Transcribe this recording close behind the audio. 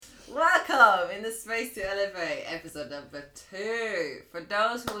Welcome in the Space to Elevate episode number 2. For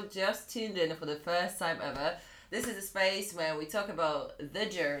those who just tuned in for the first time ever, this is a space where we talk about the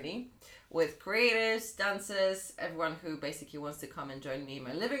journey with creators, dancers, everyone who basically wants to come and join me in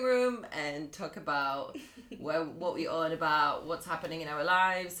my living room and talk about what we're on about, what's happening in our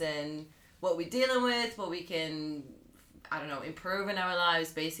lives and what we're dealing with, what we can, improve in our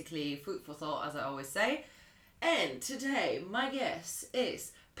lives, basically food for thought, as I always say. And today, my guest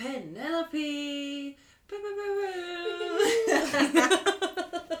is Penelope. So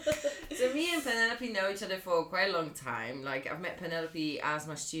me and Penelope know each other for quite a long time. Like, I've met Penelope as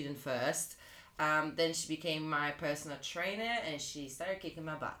my student first. Then she became my personal trainer and she started kicking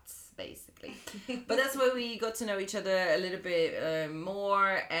my butts, basically. But that's where we got to know each other a little bit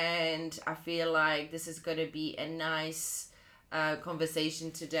more. And I feel like this is going to be a nice conversation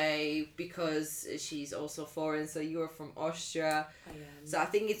today because she's also foreign, so you are from Austria. I am. So I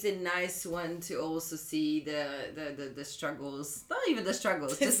think it's a nice one to also see the struggles, not even the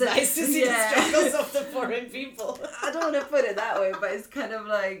struggles. It's nice to see the struggles of the foreign people. I don't want to put it that way, but it's kind of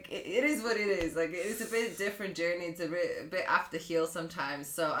like, it is what it is. Like, it's a bit different journey. It's a bit after heel sometimes.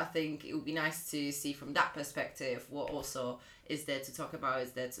 So I think it would be nice to see from that perspective what also is there to talk about,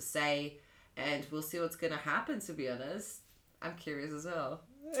 is there to say, and we'll see what's going to happen, to be honest. I'm curious as well.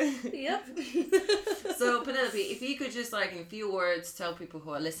 Yep. So, Penelope, if you could just, like, in a few words, tell people who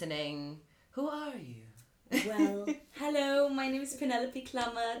are listening, who are you? Well, hello, my name is Penelope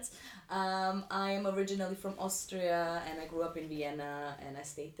Klammert. I am originally from Austria and I grew up in Vienna and I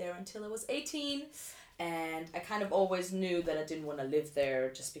stayed there until I was 18. And I kind of always knew that I didn't want to live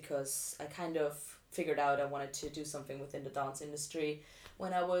there just because I kind of figured out I wanted to do something within the dance industry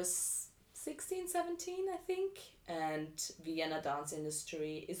when I was 16, 17, I think. And Vienna dance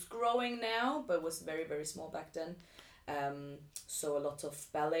industry is growing now, but was very, very small back then. So a lot of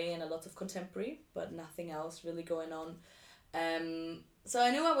ballet and a lot of contemporary, but nothing else really going on. So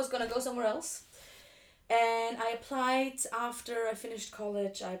I knew I was going to go somewhere else. And I applied after I finished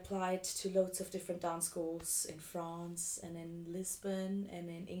college. I applied to loads of different dance schools in France and in Lisbon and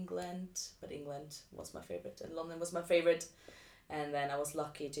in England. But England was my favorite and London was my favorite. And then I was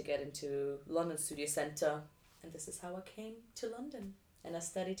lucky to get into London Studio Centre. And this is how I came to London. And I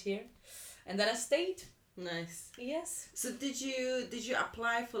studied here. And then I stayed. Nice. Yes. So did you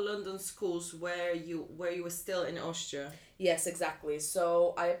apply for London schools where you were still in Austria? Yes, exactly.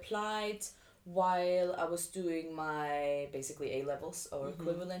 So I applied while I was doing my basically A-levels or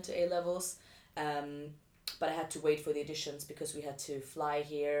equivalent to A-levels. But I had to wait for the auditions because we had to fly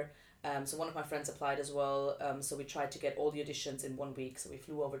here. So one of my friends applied as well. So we tried to get all the auditions in 1 week. So we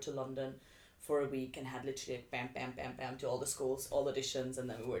flew over to London for a week and had literally like bam, bam, bam, bam to all the schools, all auditions. And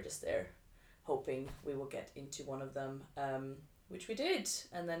then we were just there hoping we will get into one of them, which we did.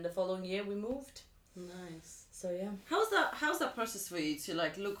 And then the following year we moved. Nice. So yeah. How's that process for you to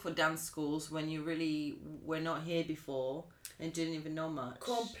like look for dance schools when you really were not here before and didn't even know much?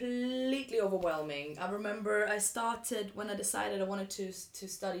 Completely overwhelming. I remember I started when I decided I wanted to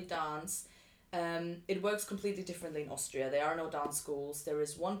study dance. It works completely differently in Austria. There are no dance schools. There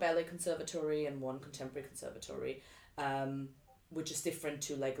is one ballet conservatory and one contemporary conservatory, which is different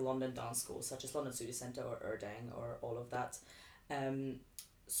to like London dance schools such as London Studio Centre or Erding or all of that.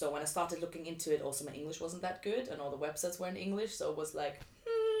 So when I started looking into it, also my English wasn't that good and all the websites were in English, so it was like,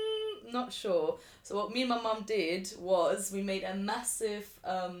 not sure. So what me and my mum did was we made a massive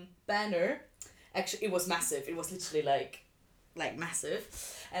banner. Actually, it was massive. It was literally like massive.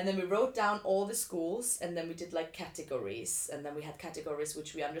 And then we wrote down all the schools and then we did like categories. And then we had categories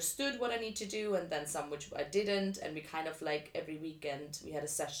which we understood what I need to do and then some which I didn't. And we kind of like every weekend we had a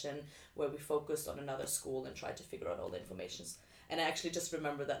session where we focused on another school and tried to figure out all the information. And I actually just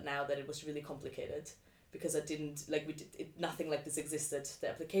remember that now that it was really complicated because I didn't, like nothing like this existed. The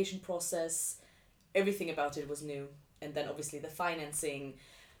application process, everything about it was new. And then obviously the financing,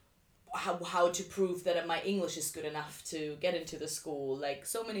 how to prove that my English is good enough to get into the school, like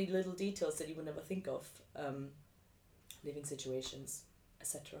so many little details that you would never think of, living situations,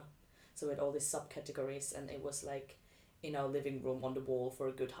 etc. So we had all these subcategories and it was like in our living room on the wall for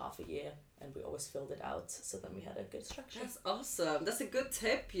a good half a year and we always filled it out, so then we had a good structure. That's awesome. That's a good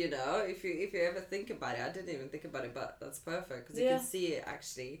tip, if you ever think about it. I didn't even think about it, but that's perfect because you can see it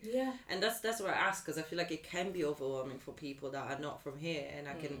actually. Yeah. And that's what I ask because I feel like it can be overwhelming for people that are not from here, and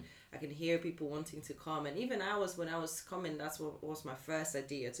I can hear people wanting to come. And even when I was coming, that's what was my first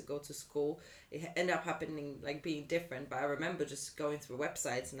idea, to go to school. It ended up happening like being different, but I remember just going through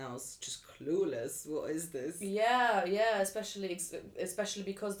websites and I was just clueless. What is this? Yeah, especially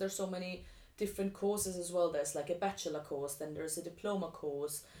because there's so many different courses as well. There's like a bachelor course, then there's a diploma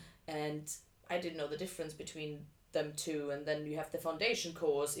course, and I didn't know the difference between them two. And then you have the foundation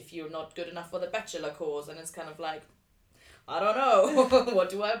course if you're not good enough for the bachelor course, and it's kind of like, I don't know, what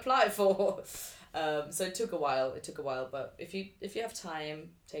do I apply for? So it took a while. But if you have time,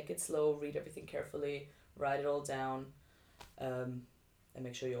 take it slow, read everything carefully, write it all down, and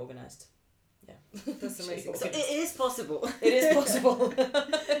make sure you're organized. Yeah. That's amazing. So it is possible. It is possible.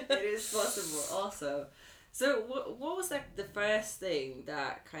 It is possible also. So what was like the first thing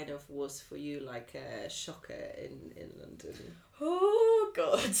that kind of was for you like a shocker in London? Oh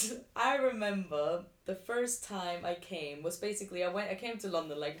God, I remember the first time I came was basically I came to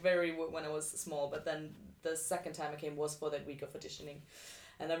London like when I was small, but then the second time I came was for that week of auditioning.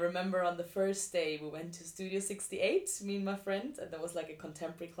 And I remember on the first day we went to Studio 68, me and my friend, and there was like a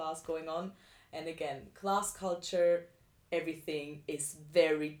contemporary class going on. And again, class culture, everything is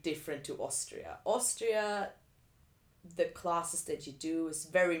very different to Austria. Austria, the classes that you do is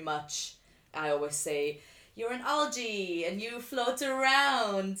very much, I always say, you're an algae and you float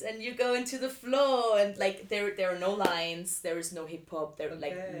around and you go into the floor, and like there are no lines, there is no hip hop,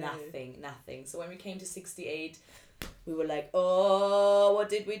 like nothing. So when we came to 68, we were like, oh, what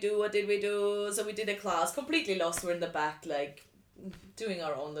did we do? So we did a class, completely lost, we're in the back, like doing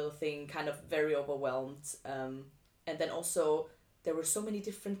our own little thing, kind of very overwhelmed. And then also there were so many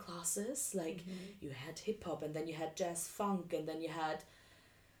different classes, like you had hip hop, and then you had jazz funk, and then you had,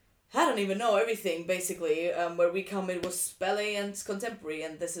 I don't even know, everything basically. Where we come, it was ballet and contemporary,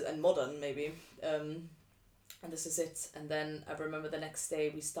 and modern maybe. And this is it. And then I remember the next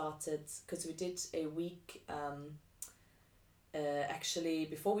day we started, because we did a week. Actually,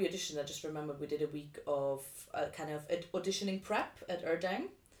 before we auditioned, I just remember we did a week of kind of auditioning prep at Erdang.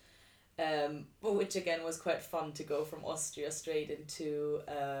 Which again was quite fun to go from Austria straight into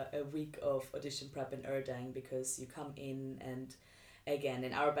a week of audition prep in Erdang, because you come in and again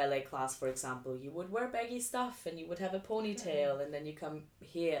in our ballet class, for example, you would wear baggy stuff and you would have a ponytail, and then you come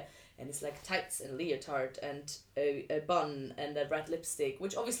here and it's like tights and leotard and a bun and a red lipstick,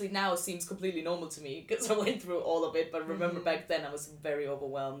 which obviously now seems completely normal to me because I went through all of it, but remember back then I was very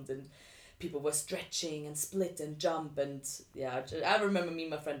overwhelmed, and people were stretching and split and jump, and yeah, I remember me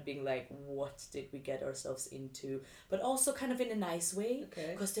and my friend being like, what did we get ourselves into? But also kind of in a nice way,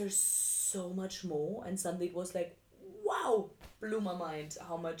 because there's so much more, and suddenly it was like, wow, blew my mind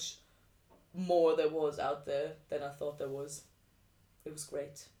how much more there was out there than I thought there was. It was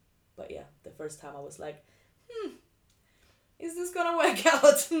great. But yeah, the first time I was like, is this gonna work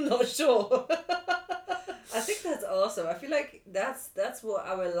out? I'm not sure. I think that's awesome. I feel like that's what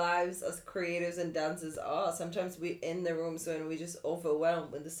our lives as creatives and dancers are. Sometimes we're in the rooms when we're just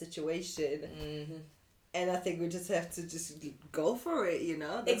overwhelmed with the situation. Mm-hmm. And I think we just have to just go for it, you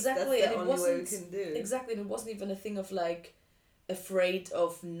know? Exactly. That's the only way we can do. Exactly. And it wasn't even a thing of like afraid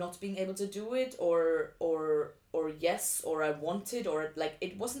of not being able to do it or yes, or I wanted, or like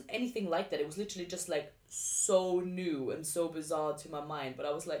it wasn't anything like that. It was literally just like so new and so bizarre to my mind, but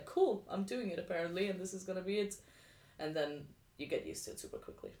I was like, cool, I'm doing it apparently, and this is gonna be it. And then you get used to it super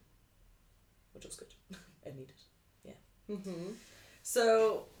quickly, which was good and needed. Yeah.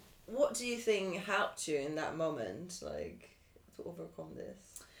 So what do you think helped you in that moment, like, to overcome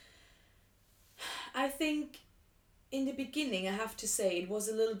this? I think in the beginning, I have to say, it was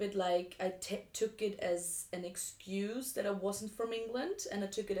a little bit like I took it as an excuse that I wasn't from England, and I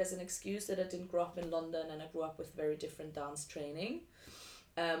took it as an excuse that I didn't grow up in London, and I grew up with very different dance training,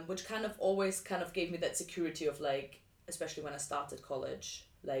 which kind of always kind of gave me that security of like, especially when I started college,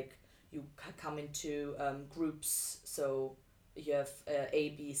 like you come into groups, so you have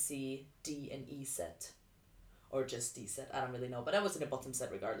A, B, C, D, and E set. Or just D set, I don't really know, but I was in a bottom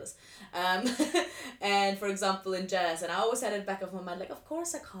set regardless. And for example in jazz, and I always had it back of my mind, like, of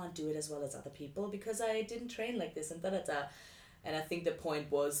course I can't do it as well as other people because I didn't train like this and da-da-da. And I think the point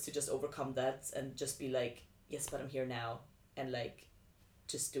was to just overcome that and just be like, yes, but I'm here now, and like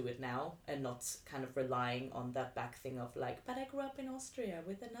just do it now, and not kind of relying on that back thing of like, but I grew up in Austria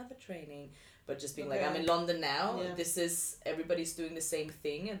with another training, but just being like, I'm in London now, this is, everybody's doing the same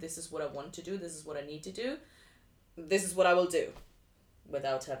thing, and this is what I want to do, this is what I need to do, this is what I will do,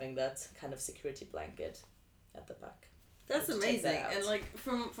 without having that kind of security blanket at the back. That's amazing. And like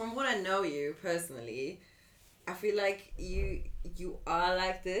from what I know you personally, I feel like you are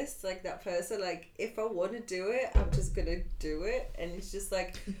like this, like that person, like if I want to do it, I'm just gonna do it. And it's just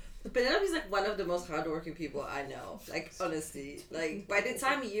like Penelope's like one of the most hardworking people I know, like honestly, like by the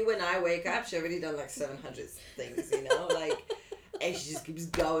time you and I wake up, she's already done like 700 things, you know, like, and she just keeps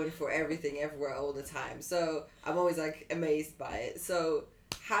going for everything, everywhere, all the time. So I'm always like amazed by it. So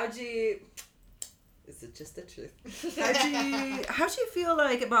how do you, Is it just the truth? How do you feel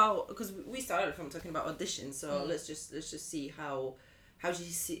like about, because we started from talking about auditions, so let's just see how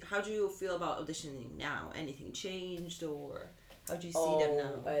do you feel about auditioning now? Anything changed, or how do you see them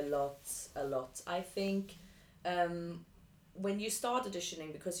now? A lot. I think when you start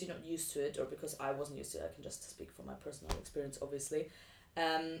auditioning, because you're not used to it, or because I wasn't used to it, I can just speak from my personal experience, obviously.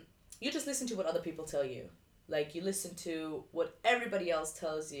 You just listen to what other people tell you. Like, you listen to what everybody else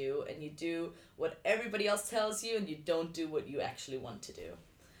tells you, and you do what everybody else tells you, and you don't do what you actually want to do.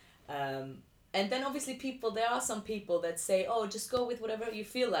 And then obviously there are some people that say, oh, just go with whatever you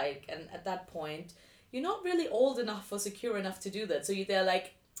feel like. And at that point, you're not really old enough or secure enough to do that. So they're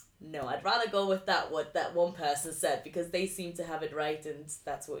like, no, I'd rather go with what that one person said, because they seem to have it right, and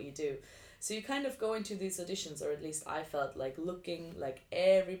that's what you do. So you kind of go into these auditions, or at least I felt like, looking like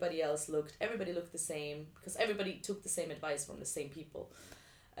everybody else looked. Everybody looked the same, because everybody took the same advice from the same people.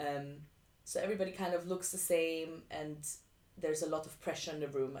 So everybody kind of looks the same, and there's a lot of pressure in the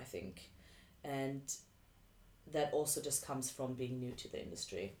room, I think. And that also just comes from being new to the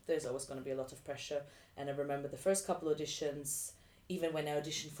industry. There's always going to be a lot of pressure. And I remember the first couple auditions, even when I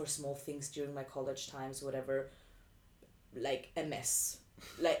auditioned for small things during my college times, whatever, like a mess.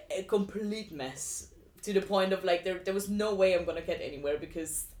 Like a complete mess, to the point of like there was no way I'm gonna get anywhere,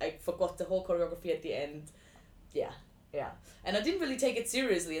 because I forgot the whole choreography at the end. Yeah. And I didn't really take it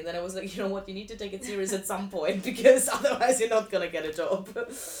seriously, and then I was like, you know what, you need to take it serious at some point, because otherwise you're not gonna get a job.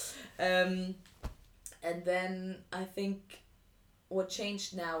 And then I think what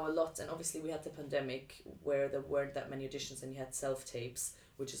changed now a lot, and obviously we had the pandemic where there weren't that many auditions, and you had self-tapes,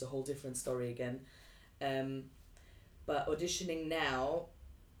 which is a whole different story again. But auditioning now,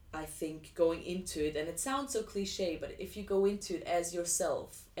 I think going into it, and it sounds so cliche, but if you go into it as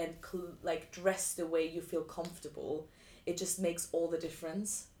yourself and like dress the way you feel comfortable, it just makes all the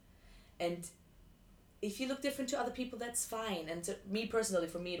difference. And if you look different to other people, that's fine. And to me personally,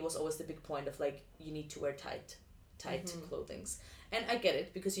 for me, it was always the big point of like, you need to wear tight clothings. And I get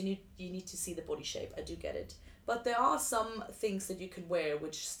it, because you need to see the body shape. I do get it. But there are some things that you can wear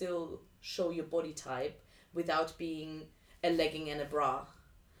which still show your body type without being a legging and a bra.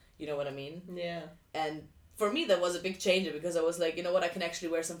 You know what I mean? Yeah. And for me, that was a big changer, because I was like, you know what, I can actually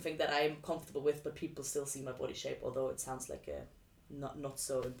wear something that I'm comfortable with, but people still see my body shape, although it sounds like a not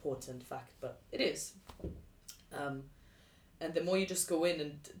so important fact, but it is. And the more you just go in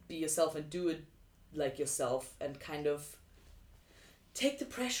and be yourself and do it like yourself, and kind of take the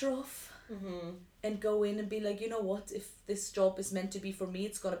pressure off, and go in and be like, you know what, if this job is meant to be for me,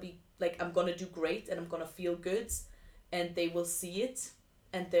 it's gonna be like, I'm gonna do great, and I'm gonna feel good, and they will see it,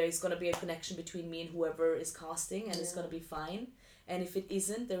 and there's gonna be a connection between me and whoever is casting, and it's gonna be fine. And if it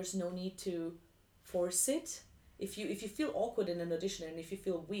isn't, there's no need to force it. If you feel awkward in an audition, and if you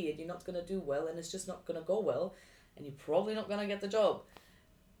feel weird, you're not gonna do well, and it's just not gonna go well, and you're probably not gonna get the job,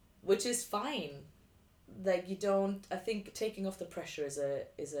 which is fine. Like, you don't, I think taking off the pressure is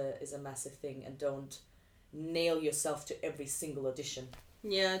a massive thing, and don't nail yourself to every single audition.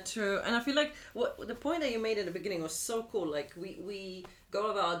 Yeah, true. And I feel like the point that you made at the beginning was so cool. Like, we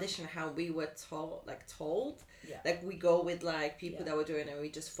go about audition how we were told. Yeah. Like, we go with like people that were doing it, and we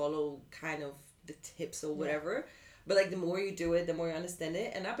just follow kind of the tips or whatever. But like, the more you do it, the more you understand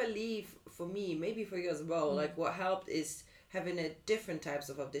it. And I believe, for me, maybe for you as well, like, what helped is having a different types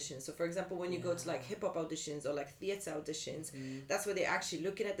of auditions. So for example, when you go to like hip hop auditions or like theater auditions, that's where they're actually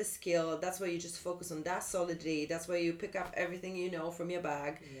looking at the skill. That's where you just focus on that solidity. That's where you pick up everything you know from your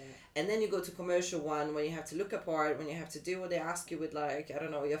bag. And then you go to commercial one, when you have to look apart, when you have to do what they ask you with, like, I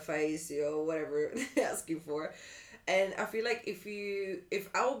don't know, your face, your whatever they ask you for. And I feel like if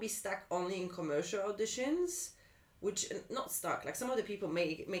I would be stuck only in commercial auditions, which, not stuck, like, some of the people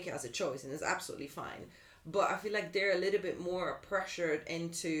make it as a choice, and it's absolutely fine. But I feel like they're a little bit more pressured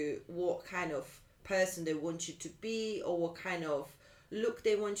into what kind of person they want you to be, or what kind of look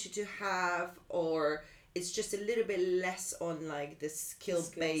they want you to have, or it's just a little bit less on like the skill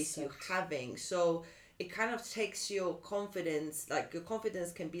base you're having. So it kind of takes your confidence, like your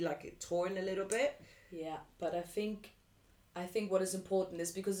confidence can be like torn a little bit. Yeah, but I think what is important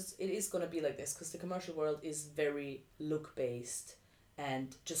is, because it is going to be like this, because the commercial world is very look based,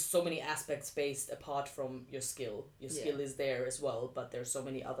 and just so many aspects based apart from your skill. Your skill is there as well, but there's so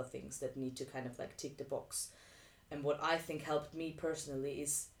many other things that need to kind of like tick the box. And what I think helped me personally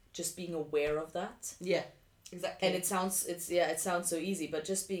is just being aware of that. Yeah, exactly. And it sounds so easy, but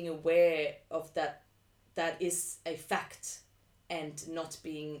just being aware of that is a fact, and not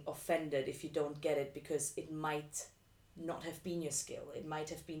being offended if you don't get it, because it might not have been your skill. It might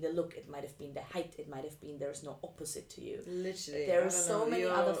have been the look, it might have been the height, it might have been there's no opposite to you. Literally. There are so many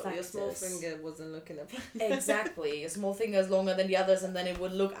other factors. Your small finger wasn't looking up. Exactly. Your small finger is longer than the others and then it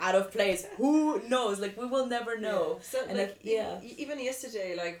would look out of place. Who knows? Like, we will never know. Yeah. So, and like, even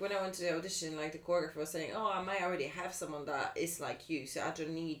yesterday, like, when I went to the audition, like, the choreographer was saying, oh, I might already have someone that is like you, so I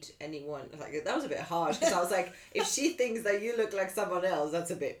don't need anyone. Like, that was a bit harsh, because I was like, if she thinks that you look like someone else,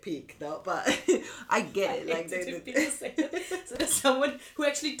 that's a bit peak, no? But I get it. Like, people say that. So there's someone who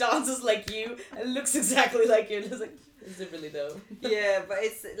actually dances like you and looks exactly like you. And it's like, is it really though? Yeah, but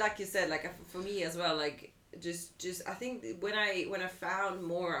it's like you said, like, for me as well, like, just I think when I found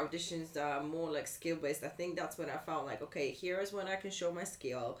more auditions that are more like skill based, I think that's when I found like, okay, here is when I can show my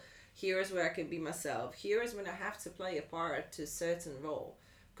skill, here is where I can be myself, here is when I have to play a part to a certain role,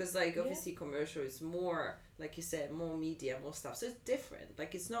 because like obviously commercial is more, like you said, more media, more stuff, so it's different.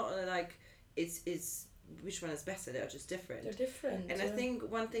 Like, it's not like it's which one is better, they're just different. They're different. And I think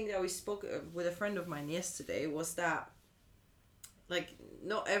one thing that we spoke with a friend of mine yesterday was that, like,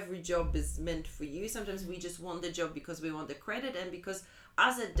 not every job is meant for you. Sometimes we just want the job because we want the credit, and because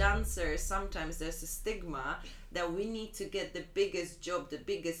as a dancer, sometimes there's a stigma that we need to get the biggest job, the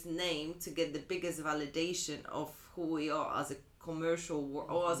biggest name, to get the biggest validation of who we are as a commercial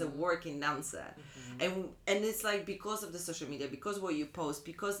or as a working dancer. And it's like, because of the social media, because of what you post,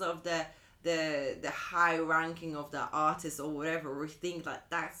 because of the high ranking of the artist or whatever, we think like,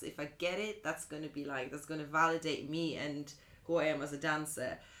 that's, if I get it, that's gonna be like, that's gonna validate me and who I am as a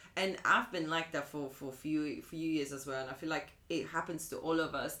dancer. And I've been like that for a few years as well, and I feel like it happens to all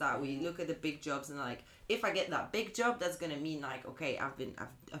of us, that we look at the big jobs and like, if I get that big job, that's gonna mean like, okay,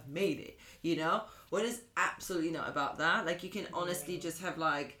 I've made it, you know? When it's absolutely not about that. Like, you can honestly just have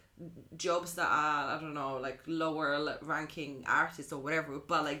like jobs that are, I don't know, like lower ranking artists or whatever,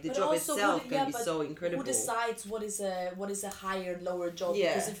 but like the job itself can be so incredible. Who decides what is a higher and lower job?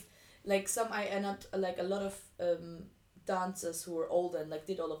 Yeah. Because if like a lot of dancers who were older and like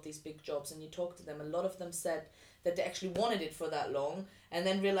did all of these big jobs, and you talk to them, a lot of them said that they actually wanted it for that long, and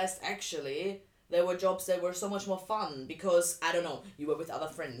then realized actually there were jobs that were so much more fun because, I don't know, you were with other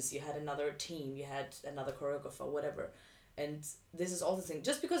friends, you had another team, you had another choreographer, whatever. And this is also the thing,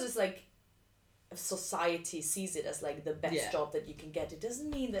 just because it's like society sees it as like the best job that you can get, it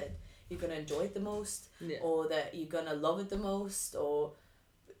doesn't mean that you're gonna enjoy it the most, or that you're gonna love it the most, or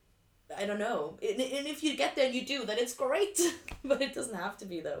I don't know. And if you get there and you do, then it's great. But it doesn't have to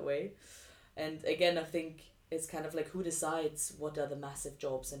be that way. And again, I think it's kind of like, who decides what are the massive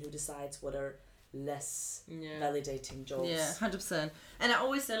jobs and who decides what are less validating jobs. Yeah, 100%. And I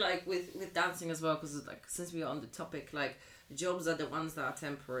always say, like, with dancing as well, because like, since we are on the topic, like, jobs are the ones that are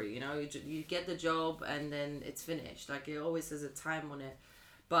temporary, you know? You get the job and then it's finished. Like, it always has a time on it.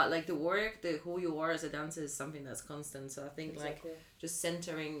 But like the work, who you are as a dancer is something that's constant. So I think like just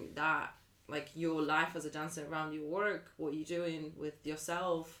centering that, like your life as a dancer around your work, what you're doing with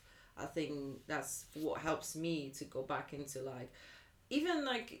yourself, I think that's what helps me to go back into like, even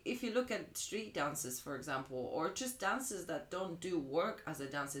like if you look at street dancers, for example, or just dancers that don't do work as a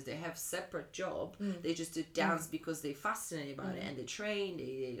dancer, they have separate job. They just do dance because they're fascinated about it, and they train,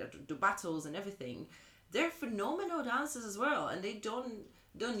 they do battles and everything. They're phenomenal dancers as well, and they don't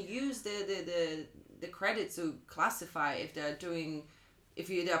use the credit to classify if they're doing,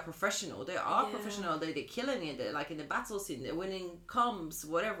 they're professional. They are professional. They're killing it. They're like in the battle scene. They're winning comps,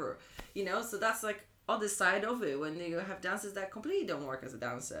 whatever, you know. So that's like other side of it, when you have dancers that completely don't work as a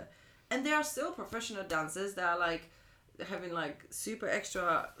dancer, and there are still professional dancers that are like having like super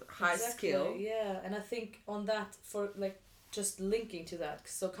extra high skill. Yeah, and I think on that, for like just linking to that,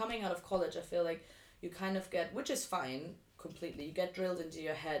 so coming out of college, I feel like you kind of get, which is fine completely, you get drilled into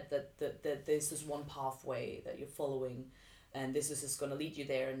your head that this is one pathway that you're following, and this is just going to lead you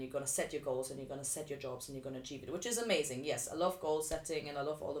there, and you're going to set your goals and you're going to set your jobs and you're going to achieve it, which is amazing. Yes, I love goal setting and I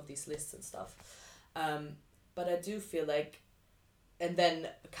love all of these lists and stuff, but I do feel like, and then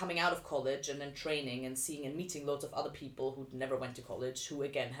coming out of college and then training and seeing and meeting loads of other people who never went to college, who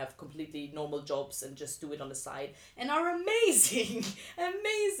again have completely normal jobs and just do it on the side and are amazing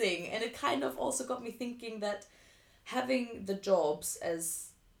and it kind of also got me thinking that having the jobs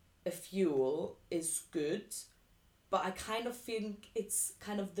as a fuel is good, but I kind of think it's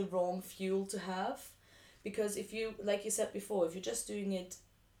kind of the wrong fuel to have, because if you, like you said before, if you're just doing it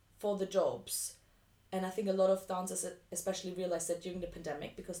for the jobs, and I think a lot of dancers especially realized that during the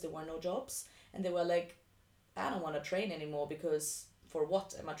pandemic, because there were no jobs, and they were like, I don't want to train anymore, because for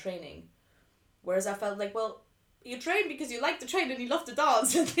what am I training? Whereas I felt like, well, you train because you like to train and you love to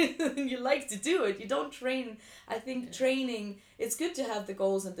dance and you like to do it. You don't train. I think training, it's good to have the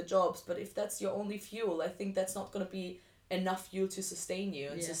goals and the jobs, but if that's your only fuel, I think that's not going to be enough fuel to sustain you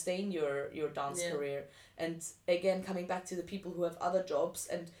and sustain your dance career. And again, coming back to the people who have other jobs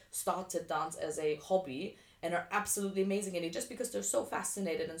and started dance as a hobby and are absolutely amazing in it just because they're so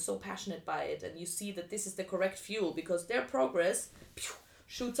fascinated and so passionate by it, and you see that this is the correct fuel because their progress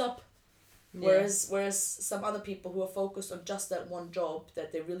shoots up. Whereas some other people who are focused on just that one job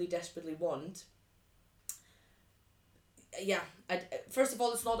that they really desperately want, first of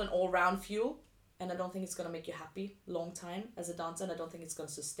all, it's not an all-round fuel, and I don't think it's going to make you happy long time as a dancer, and I don't think it's going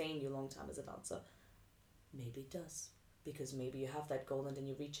to sustain you long time as a dancer. Maybe it does, because maybe you have that goal and then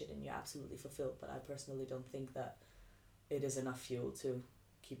you reach it and you're absolutely fulfilled, but I personally don't think that it is enough fuel to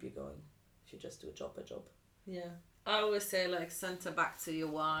keep you going if you just do a job by job. Yeah. I always say, like, center back to your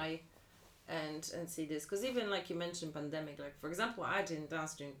why and see this, because even like you mentioned pandemic, like for example, I didn't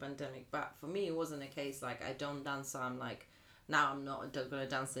dance during pandemic, but for me it wasn't a case like I don't dance, so I'm like, now I'm not gonna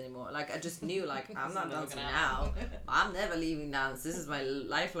dance anymore. Like I just knew, like, I'm not dancing now. I'm never leaving dance. This is my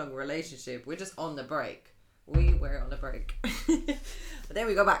lifelong relationship. We're just on the break. We were on the break. But then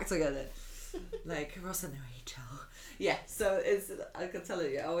we go back together. Like Ross and Rachel. Yeah, so it's, I can tell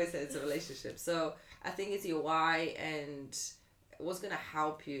you, I always say it's a relationship. So I think it's your why and what's going to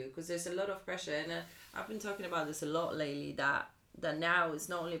help you, because there's a lot of pressure. And I've been talking about this a lot lately, that now it's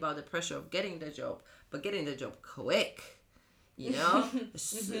not only about the pressure of getting the job, but getting the job quick. You know,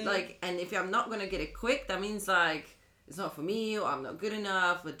 like, and if I'm not gonna get it quick, that means like it's not for me, or I'm not good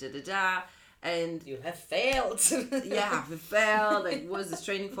enough, or and you have failed. Yeah, I've failed. Like, what is this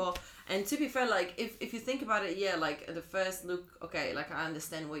training for? And to be fair, like if you think about it, yeah, like at the first look, okay, like I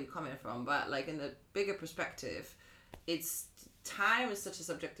understand where you're coming from, but like in the bigger perspective, it's time is such a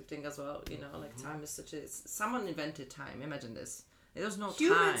subjective thing as well. You know, like time is such a, someone invented time. Imagine this. There's no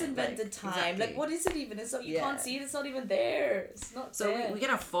Humans time. invented time. Exactly. Like, what is it even? It's not, you can't see it. It's not even there. It's not so there. So we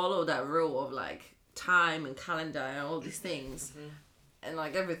gotta follow that rule of like time and calendar and all these things, and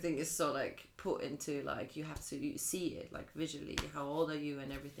like everything is so like put into like you have to see it like visually. How old are you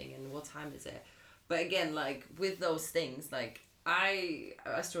and everything, and what time is it? But again, like with those things, like I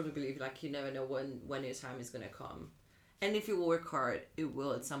strongly believe like you never know when your time is gonna come, and if you work hard, it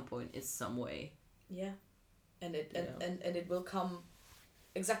will at some point in some way. Yeah. And it and it will come,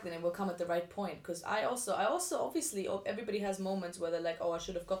 exactly, and it will come at the right point. Because I also obviously, everybody has moments where they're like, oh, I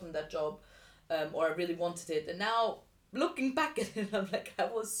should have gotten that job, or I really wanted it, and now looking back at it, I'm like, I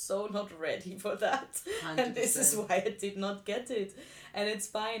was so not ready for that, 100%. And this is why I did not get it, and it's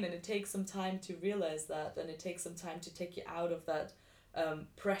fine, and it takes some time to realize that, and it takes some time to take you out of that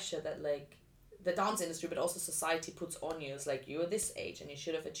pressure that like the dance industry, but also society puts on you. It's like, you're this age and you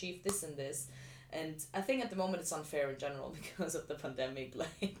should have achieved this and this. And I think at the moment it's unfair in general because of the pandemic.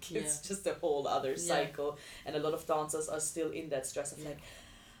 Like, it's just a whole other cycle. And a lot of dancers are still in that stress of like,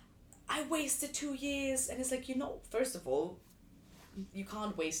 I wasted 2 years. And it's like, you know, first of all, you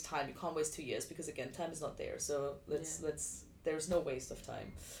can't waste time. You can't waste 2 years because, again, time is not there. So there's no waste of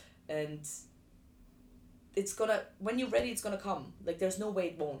time. And it's gonna, when you're ready, it's gonna come. Like, there's no way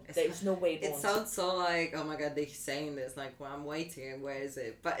it won't. There's no way it won't. It sounds so like, oh my god, they're saying this, like, well, I'm waiting and where is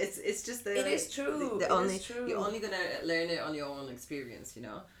it? But it's just the, it is true. Is true. You're only gonna learn it on your own experience, you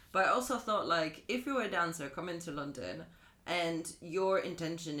know. But I also thought, like, if you were a dancer coming to London and your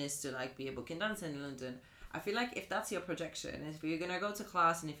intention is to like be a booking dancer in London, I feel like if that's your projection, if you're gonna go to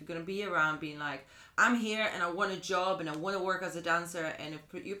class and if you're gonna be around being like, I'm here and I want a job and I want to work as a dancer, and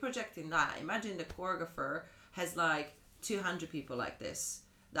if you're projecting that, imagine the choreographer has like 200 people like this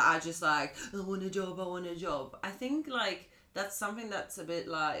that are just like, I want a job. I think like that's something that's a bit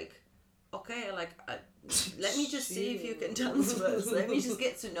like, okay, like let me just see if you can dance first. Let me just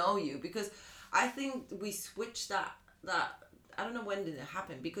get to know you, because I think we switched that I don't know when did it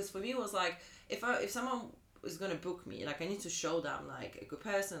happen, because for me it was like, if someone is gonna book me, like I need to show that I'm like a good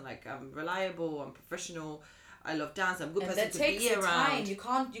person, like I'm reliable, I'm professional, I love dance, I'm a good person to be around.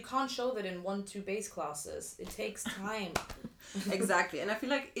 Time. You can't show that in 1-2 bass classes. It takes time. Exactly, and I feel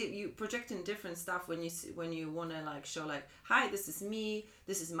like you projecting different stuff when you want to like show like, hi, this is me,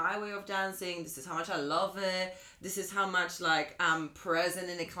 this is my way of dancing, this is how much I love it, this is how much like I'm present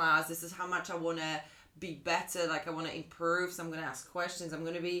in the class, this is how much I want to be better, like I want to improve, so I'm going to ask questions, I'm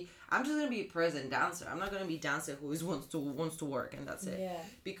just going to be a present dancer. I'm not going to be a dancer who wants to work and that's it. Yeah.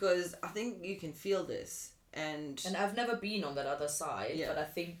 Because I think you can feel this, and I've never been on that other side, but I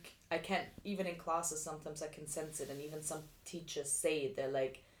think I can, even in classes sometimes I can sense it, and even some teachers say it, they're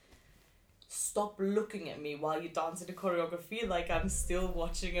like, stop looking at me while you dance in the choreography, like I'm still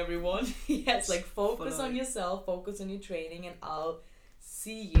watching everyone. Yes, like focus on yourself, focus on your training, and I'll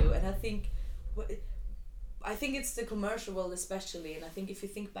see you. And I think I think it's the commercial world especially, and I think if you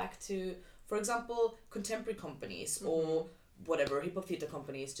think back to, for example, contemporary companies or whatever, hip hop theater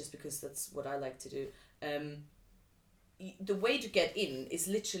companies, just because that's what I like to do, the way to get in is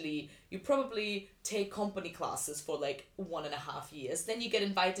literally, you probably take company classes for like 1.5 years, then you get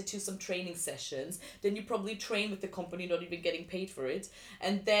invited to some training sessions, then you probably train with the company not even getting paid for it,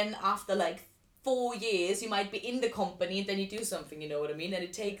 and then after like 4 years you might be in the company and then you do something, you know what I mean? And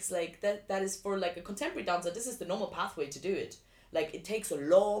it takes like that is for like a contemporary dancer, this is the normal pathway to do it. Like it takes a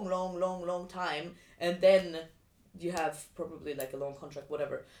long time, and then you have probably like a long contract,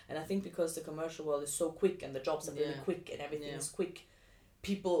 whatever. And I think because the commercial world is so quick and the jobs are really quick and everything is quick,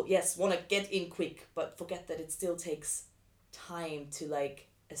 people, yes, want to get in quick, but forget that it still takes time to like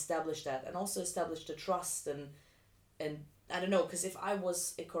establish that, and also establish the trust. And I don't know, because if I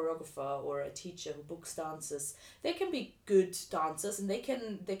was a choreographer or a teacher who books dancers, they can be good dancers and they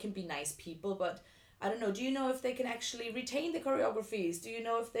can be nice people, but I don't know, do you know if they can actually retain the choreographies? Do you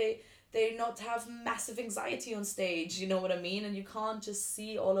know if they not have massive anxiety on stage, you know what I mean? And you can't just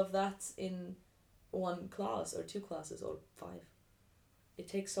see all of that in 1 class or 2 classes or 5. It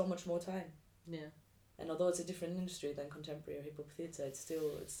takes so much more time. Yeah. And although it's a different industry than contemporary or hip hop theatre, it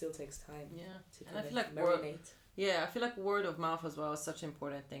still takes time. Yeah. To And I feel like marinate. I feel like word of mouth as well is such an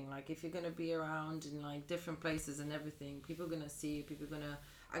important thing. Like if you're gonna be around in like different places and everything, people are gonna see you, people are gonna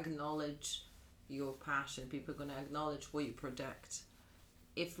acknowledge your passion, people are gonna acknowledge what you project.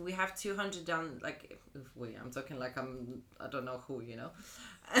 If we have 200 done, like I'm talking like I don't know who, you know.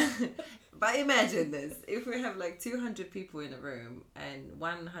 But imagine this, if we have like 200 people in a room and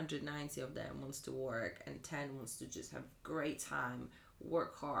 190 of them wants to work and 10 wants to just have great time,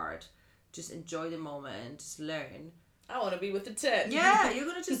 work hard, just enjoy the moment, just learn. I want to be with the 10. Yeah, you're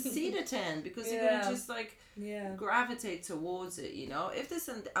going to just see the 10 because you're going to just like Yeah. gravitate towards it, you know. If there's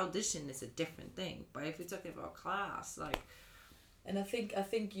an audition, it's a different thing. But if you're talking about class, like... And I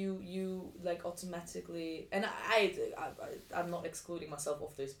think you like automatically, and I'm not excluding myself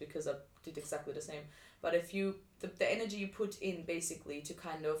of this because I did exactly the same, but if you the energy you put in basically to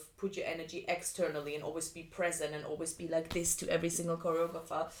kind of put your energy externally and always be present and always be like this to every single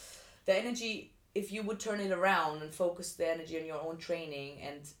choreographer, the energy, if you would turn it around and focus the energy on your own training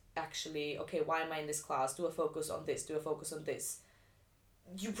and actually, okay, why am I in this class, do I focus on this,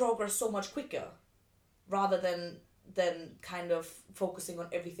 you progress so much quicker rather than kind of focusing on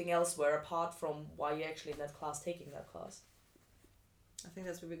everything elsewhere apart from why you're actually in that class, taking that class. I think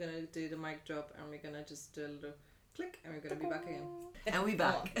that's what we're going to do, the mic drop, and we're going to just do a little click, and we're going to be back again. And we're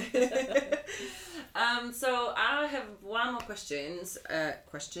back. So I have one more question,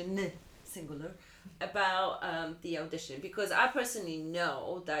 singular, about the audition, because I personally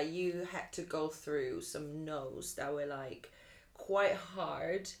know that you had to go through some no's that were like quite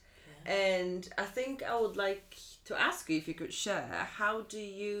hard. And I think I would like to ask you if you could share, how do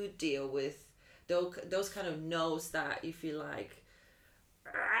you deal with those kind of no's that you feel like...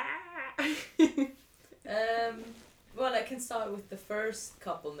 Well, I can start with the first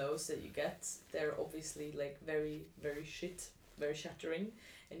couple no's that you get. They're obviously like very, very shit, very shattering,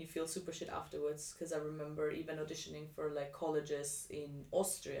 and you feel super shit afterwards. Because I remember even auditioning for like colleges in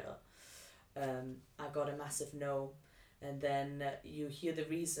Austria, I got a massive no. And then you hear the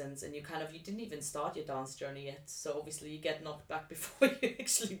reasons and you didn't even start your dance journey yet. So obviously you get knocked back before you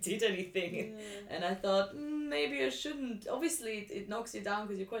actually did anything. Yeah. And I thought, maybe I shouldn't. Obviously it knocks you down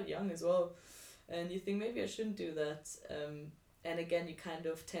because you're quite young as well. And you think, maybe I shouldn't do that. And again, you kind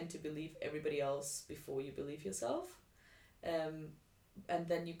of tend to believe everybody else before you believe yourself. And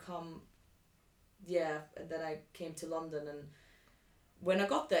then you come, and then I came to London. And when I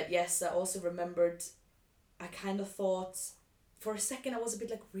got that, yes, I also remembered... I kind of thought, for a second I was a bit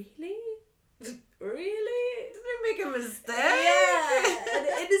like, really? Really? Did I make a mistake? Yeah, and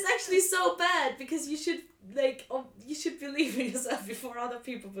it is actually so bad because you should believe in yourself before other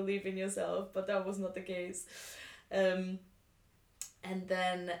people believe in yourself, but that was not the case. And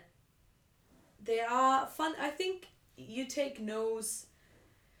then they are fun. I think you take no's.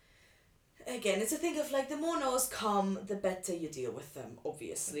 Again, it's a thing of like, the more no's come, the better you deal with them,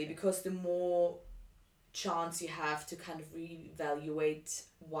 obviously, because the more chance you have to kind of reevaluate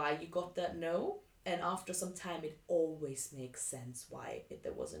why you got that no, and after some time it always makes sense why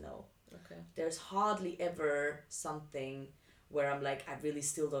there was a no. Okay. There's hardly ever something where I'm like, I really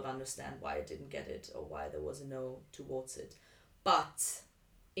still don't understand why I didn't get it or why there was a no towards it. But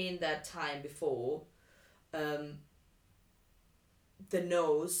in that time before, the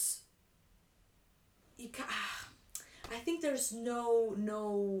no's, I think there's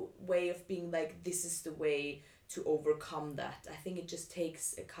no way of being like, this is the way to overcome that. I think it just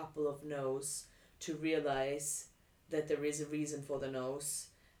takes a couple of no's to realize that there is a reason for the nose,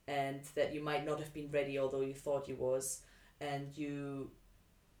 and that you might not have been ready although you thought you was, and you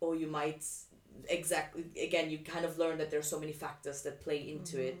might, exactly, again, you kind of learn that there's so many factors that play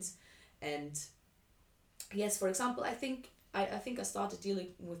into it. And yes, for example, I think I started dealing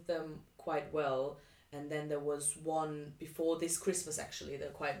with them quite well, and then there was one before this Christmas, actually, the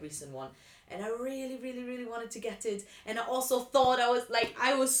quite recent one, and I really, really, really wanted to get it, and I also thought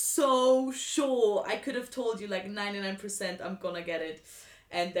I was so sure I could have told you 99% I'm gonna get it.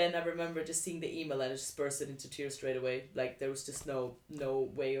 And then I remember just seeing the email and I just bursted into tears straight away. There was just no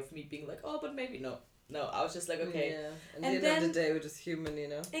way of me being oh, but maybe no. No, I was just okay. Yeah, and at the end of the day, we're just human,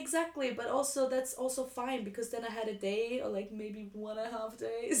 Exactly, but also that's also fine, because then I had a day or maybe 1.5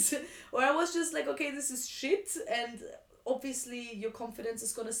 days where I was just okay, this is shit, and obviously your confidence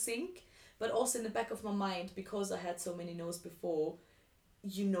is gonna sink, but also in the back of my mind, because I had so many no's before,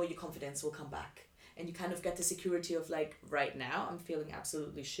 your confidence will come back. And you kind of get the security of right now I'm feeling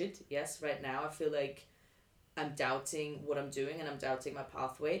absolutely shit. Yes, right now I feel I'm doubting what I'm doing and I'm doubting my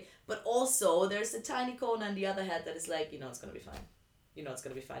pathway. But also there's a tiny corner on the other head that is it's gonna be fine. It's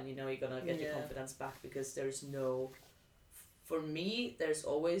gonna be fine. You're gonna get your confidence back, because there's for me, there's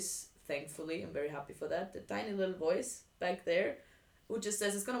always, thankfully, I'm very happy for that, the tiny little voice back there who just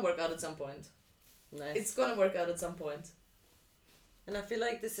says it's gonna work out at some point. Nice. It's gonna work out at some point. And I feel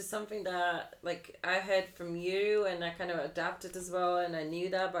this is something that I heard from you, and I kind of adapted as well, and I knew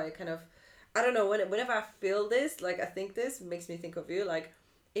that, but I don't know, whenever I feel this, I think this makes me think of you,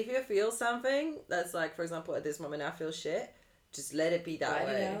 if you feel something that's for example, at this moment I feel shit, just let it be that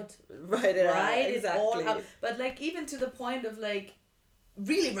way. Write it out. Exactly. All out. But even to the point of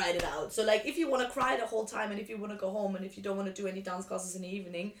really write it out. So if you want to cry the whole time, and if you want to go home, and if you don't want to do any dance classes in the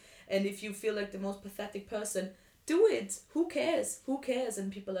evening, and if you feel the most pathetic person, do it. Who cares?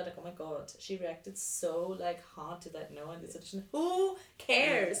 And people are oh my god, she reacted so hard to that no and this situation. Who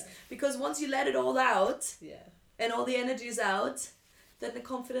cares? Yeah. Because once you let it all out, and all the energy is out, then the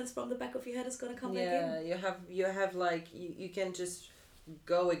confidence from the back of your head is gonna come back in. you have you can just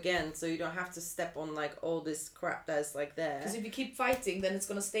go again, so you don't have to step on all this crap that's there. Because if you keep fighting, then it's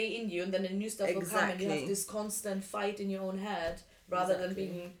gonna stay in you, and then the new stuff will come, and you have this constant fight in your own head, rather than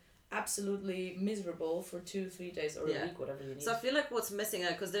being absolutely miserable for 2-3 days or a week, whatever you need. So I feel what's missing,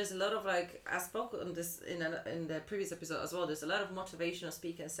 because there's a lot of I spoke on this in the previous episode as well, there's a lot of motivational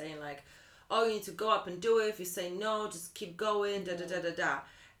speakers saying oh, you need to go up and do it. If you say no, just keep going, da da da da da.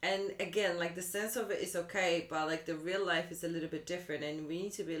 And again, the sense of it is okay, but the real life is a little bit different, and we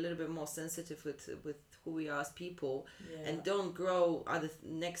need to be a little bit more sensitive with who we are as people, and don't grow the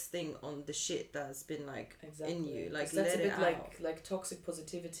next thing on the shit that's been in you. That's let a bit it out. like toxic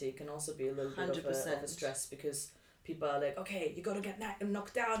positivity can also be a little bit of a stress, because people are okay, you gotta get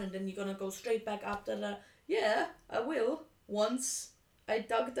knocked down, and then you're gonna go straight back up. Da, da. Yeah, I will once I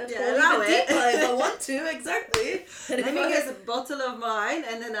dug that hole even deeper if I want to, exactly. And let me get a bottle of mine,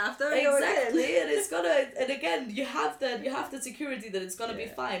 and then after exactly, and it's gonna, and again, you have the security that it's gonna be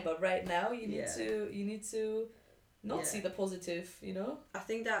fine. But right now, you need to not see the positive. I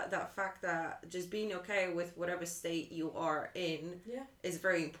think that fact that just being okay with whatever state you are in is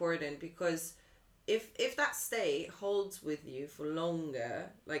very important, because if that state holds with you for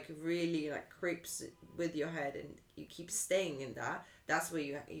longer, really creeps with your head, and you keep staying in that, that's where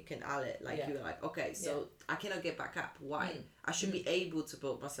you can all it. You're okay, so I cannot get back up. Why? I should be able to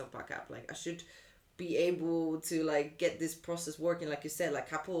build myself back up. I should be able to get this process working, like you said,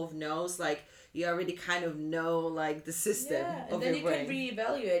 couple of no's, you already kind of know the system of and then your brain. You can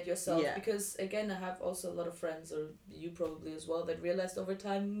reevaluate yourself, because again, I have also a lot of friends, or you probably as well, that realized over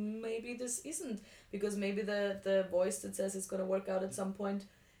time maybe this isn't, because maybe the voice that says it's going to work out at some point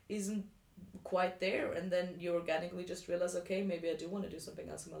isn't quite there, and then you organically just realize, okay, maybe I do want to do something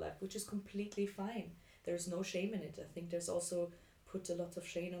else in my life, which is completely fine. There's no shame in it. I think there's also put a lot of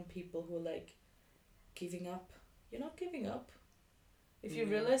shame on people who are giving up. You're not giving up. If you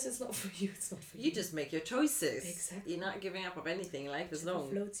realize it's not for you, it's not for you. You just make your choices. Exactly. You're not giving up of anything. As long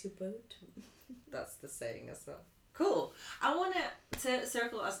floats your boat. That's the saying as well. Cool. I want to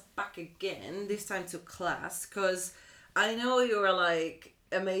circle us back again, this time to class, because I know you're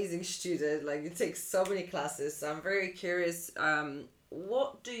amazing student. You take so many classes. So I'm very curious.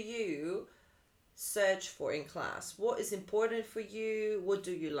 What do you search for in class? What is important for you? What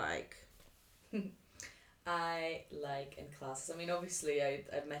do you like? I like in classes. I mean, obviously, I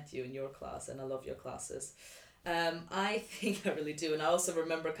met you in your class, and I love your classes. I think I really do, and I also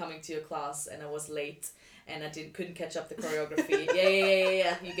remember coming to your class and I was late and I couldn't catch up the choreography.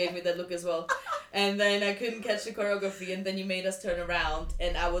 Yeah. You gave me that look as well, and then I couldn't catch the choreography, and then you made us turn around,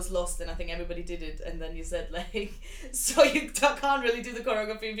 and I was lost, and I think everybody did it, and then you said like, so you can't really do the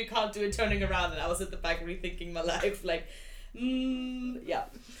choreography if you can't do it turning around, and I was at the back rethinking my life like, yeah.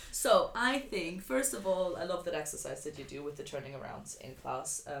 So I think first of all, I love that exercise that you do with the turning arounds in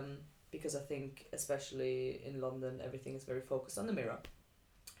class. Because I think, especially in London, everything is very focused on the mirror.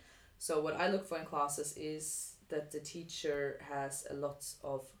 So what I look for in classes is that the teacher has a lot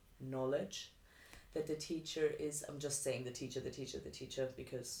of knowledge, that the teacher is, I'm just saying the teacher,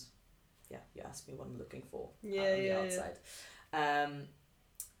 because, yeah, you asked me what I'm looking for on the outside.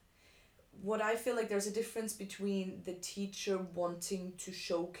 What I feel like there's a difference between the teacher wanting to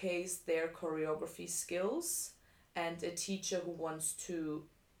showcase their choreography skills and a teacher who wants to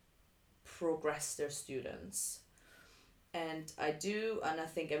progress their students. And I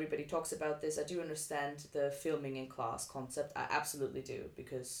think everybody talks about this, I do understand the filming in class concept. I absolutely do,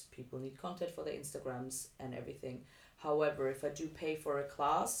 because people need content for their Instagrams and everything. However, if I do pay for a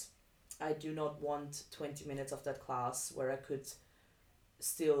class, I do not want 20 minutes of that class where I could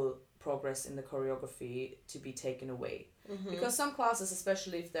still progress in the choreography to be taken away. Mm-hmm. Because some classes,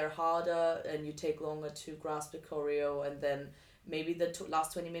 especially if they're harder and you take longer to grasp the choreo, and then maybe the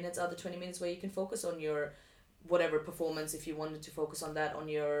last 20 minutes are the 20 minutes where you can focus on your whatever performance, if you wanted to focus on that, on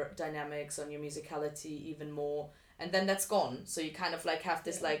your dynamics, on your musicality even more, and then that's gone. So you kind of like have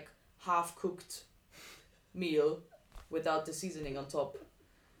this like half-cooked meal without the seasoning on top,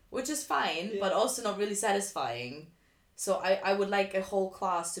 which is fine, but also not really satisfying. So I would like a whole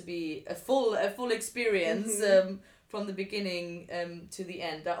class to be a full experience, mm-hmm. From the beginning to the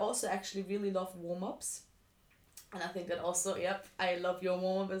end. I also actually really love warm-ups. And I think that also, I love your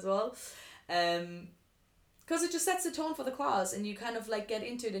warm-up as well. Because it just sets the tone for the class, and you kind of like get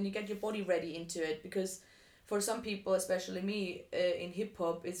into it and you get your body ready into it. Because for some people, especially me, in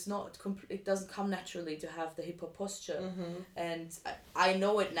hip-hop, it doesn't come naturally to have the hip-hop posture. Mm-hmm. And I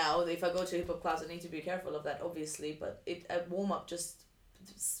know it now. If I go to a hip-hop class, I need to be careful of that, obviously. But a warm-up just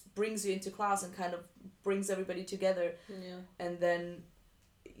brings you into class and kind of brings everybody together. Yeah. And then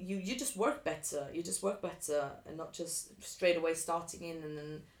you just work better. And not just straight away starting in and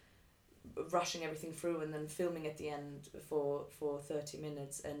then rushing everything through and then filming at the end for 30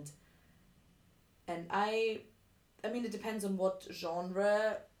 minutes. And I mean, it depends on what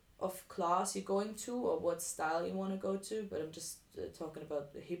genre of class you're going to or what style you want to go to, but I'm just talking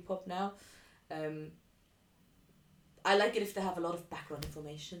about the hip-hop now. I like it if they have a lot of background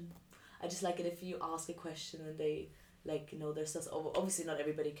information. I just like it if you ask a question and they their stuff. Obviously not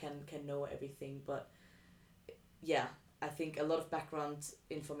everybody can know everything, but yeah, I think a lot of background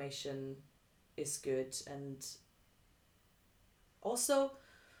information is good. And also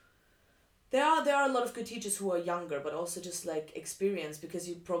there are a lot of good teachers who are younger, but also just like experienced, because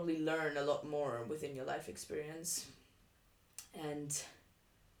you probably learn a lot more within your life experience. And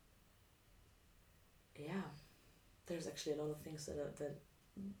yeah, there's actually a lot of things that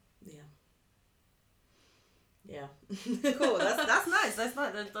yeah. Cool. That's nice.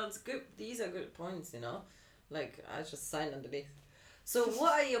 That's good. These are good points. Like I just signed underneath. So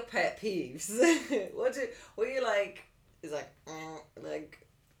what are your pet peeves? what you like? Is like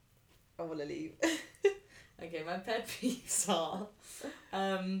I want to leave. Okay, my pet peeves are,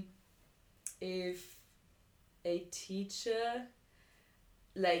 if a teacher,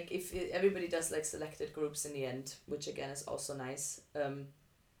 like if everybody does like selected groups in the end, which again is also nice.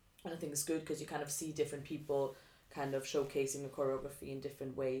 And I think it's good because you kind of see different people kind of showcasing the choreography in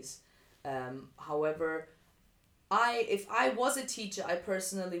different ways. However, if I was a teacher, I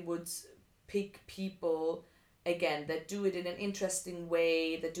personally would pick people, again, that do it in an interesting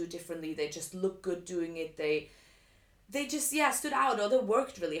way, that do it differently, they just look good doing it, they just, stood out, or they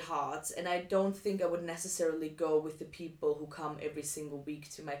worked really hard. And I don't think I would necessarily go with the people who come every single week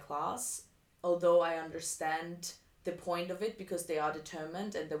to my class, although I understand the point of it, because they are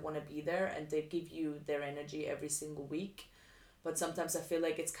determined and they want to be there and they give you their energy every single week. But sometimes I feel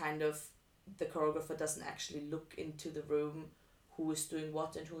like it's kind of, the choreographer doesn't actually look into the room who is doing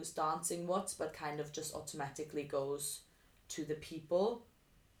what and who is dancing what, but kind of just automatically goes to the people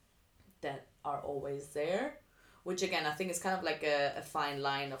that are always there, which again I think is kind of like a fine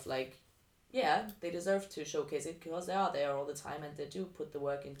line of like, yeah, they deserve to showcase it because they are there all the time and they do put the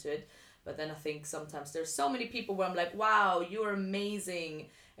work into it. But then I think sometimes there's so many people where I'm like, wow, you're amazing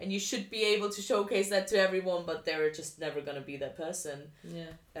and you should be able to showcase that to everyone, but they're just never going to be that person.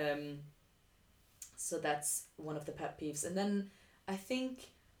 So that's one of the pet peeves. And then I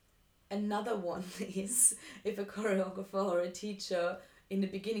think Another one is if a choreographer or a teacher in the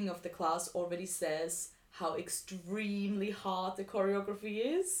beginning of the class already says how extremely hard the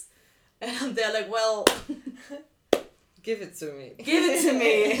choreography is. And they're like, well, give it to me. Give it to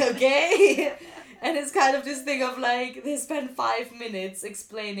me, okay? And it's kind of this thing of like, they spend 5 minutes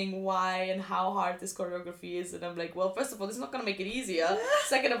explaining why and how hard this choreography is. And I'm like, well, first of all, it's not going to make it easier.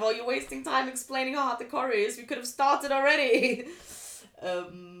 Second of all, you're wasting time explaining how hard the choreo is. We could have started already.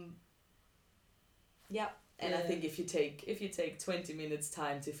 Yeah. And I think if you take 20 minutes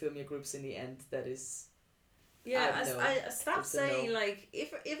time to film your groups in the end, that is... Yeah, I stopped saying, like,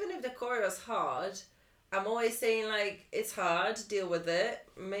 even if the choreo is hard, I'm always saying, like, it's hard, deal with it,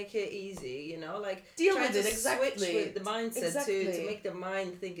 make it easy, you know? Like, deal try with to it, exactly. switch with the mindset to make the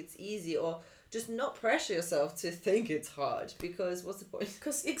mind think it's easy, or just not pressure yourself to think it's hard, because what's the point?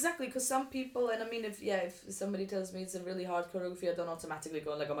 Because some people, and I mean, if somebody tells me it's a really hard choreography, I don't automatically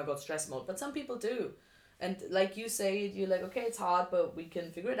go like, oh my god, stress mode, but some people do. And like you say, you're like, okay, it's hard, but we can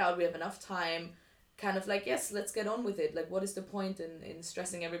figure it out, we have enough time. Kind of like, yes, let's get on with it. Like, what is the point in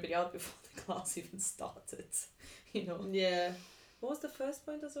stressing everybody out before the class even started? You know? Yeah. What was the first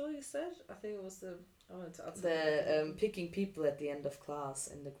point as well you said? I think it was I wanted to answer the picking people at the end of class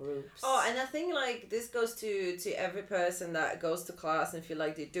in the groups. Oh, and I think like this goes to every person that goes to class and feel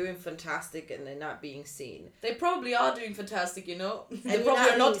like they're doing fantastic and they're not being seen. They probably are doing fantastic, you know. They And probably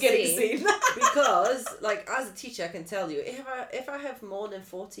are not getting seen. Because like as a teacher, I can tell you if I have more than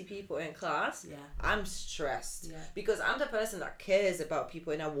 40 people in class, yeah, I'm stressed. Yeah. Because I'm the person that cares about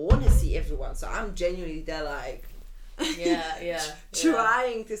people and I want to see everyone. So I'm genuinely there like.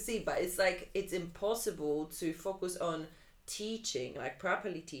 Trying to see, but it's like it's impossible to focus on teaching, like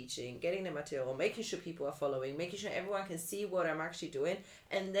properly teaching, getting the material, making sure people are following, making sure everyone can see what I'm actually doing,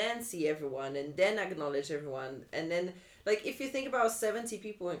 and then see everyone and then acknowledge everyone. And then like if you think about 70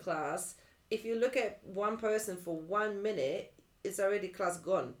 people in class, if you look at one person for 1 minute, it's already class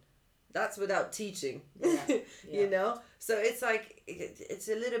gone. That's without teaching. You know, so it's like it's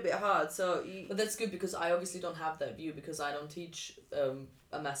a little bit hard. So but that's good because I obviously don't have that view because I don't teach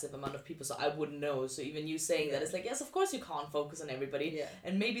a massive amount of people, so I wouldn't know. So even you saying that, it's like, yes, of course you can't focus on everybody,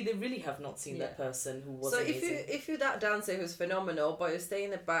 and maybe they really have not seen that person who was amazing. So if you're that dancer who's phenomenal, but you stay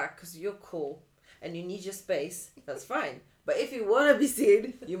in the back because you're cool and you need your space, that's fine. But if you want to be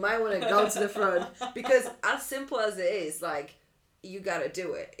seen, you might want to go to the front, because as simple as it is, like, you gotta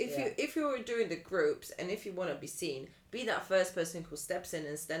do it. If you're doing the groups and if you want to be seen, be that first person who steps in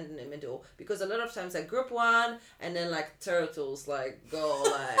and stand in the middle, because a lot of times like group 1 and then like turtles like go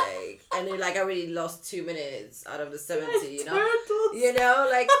like and then like I already lost 2 minutes out of the 70, you know. Turtles. You know,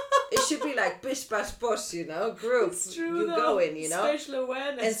 like it should be like bish bash bosh, you know, group. It's true, you go in, you know. Special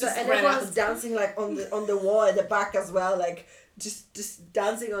awareness. And so and everyone's dancing like on the wall at the back as well, like just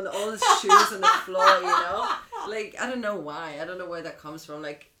dancing on all the shoes on the floor, you know. Like I don't know why. I don't know where that comes from.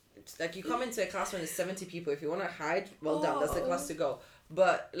 Like you come into a class when there's 70 people. If you want to hide, well done. That's the class to go.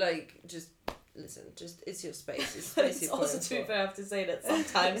 But like just listen. Just it's your space. It's space. It's also true. If I have to say that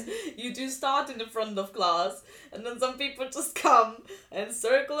sometimes you do start in the front of class, and then some people just come and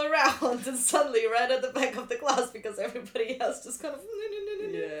circle around, and suddenly right at the back of the class because everybody else just kind of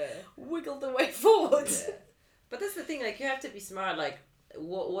wiggled their way forward. Yeah. But that's the thing. Like you have to be smart. Like.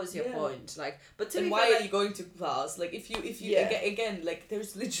 What was your point? Like, but to and why are you going to class? Like, if you again, like,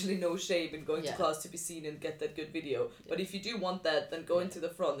 there's literally no shame in going to class to be seen and get that good video. But if you do want that, then go into the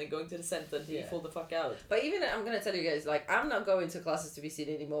front and go into the center and be full the fuck out. But even I'm gonna tell you guys, like, I'm not going to classes to be seen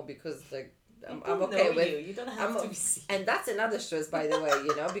anymore because like I'm okay with you don't have to be seen. And that's another stress, by the way,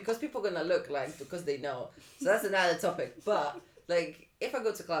 you know, because people are gonna look like because they know. So that's another topic. But like, if I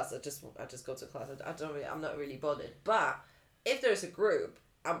go to class, I just go to class. I'm not really bothered. But if there's a group,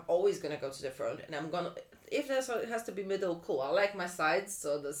 I'm always gonna go to the front, and if it has to be middle, cool. I like my sides,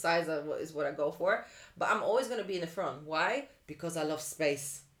 so the sides is what I go for. But I'm always gonna be in the front. Why? Because I love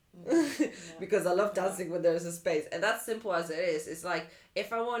space. Because I love dancing when there's a space, and that's simple as it is. It's like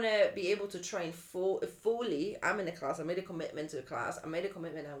if I want to be able to train fully, I'm in the class. I made a commitment to the class. I made a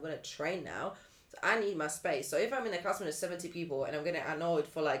commitment. I'm gonna train now. I need my space. So if I'm in a class with 70 people and I'm gonna annoy it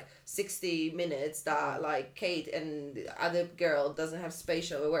for like 60 minutes that like Kate and the other girl doesn't have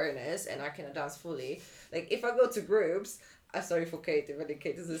spatial awareness and I cannot dance fully, like if I go to groups, I'm sorry for Kate if any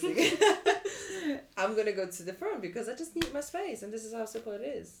Kate is listening, I'm gonna go to the front because I just need my space, and this is how simple it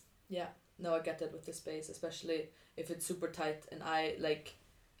is. Yeah, no, I get that with the space, especially if it's super tight and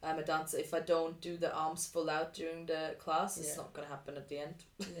I'm a dancer. If I don't do the arms full out during the class, it's not going to happen at the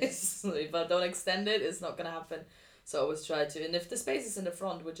end. So if I don't extend it, it's not going to happen. So I always try to. And if the space is in the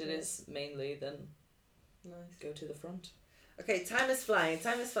front, which it is mainly, then go to the front. Okay, time is flying.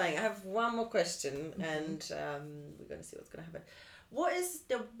 Time is flying. I have one more question, and we're going to see what's going to happen. What is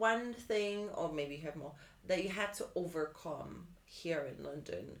the one thing, or maybe you have more, that you had to overcome here in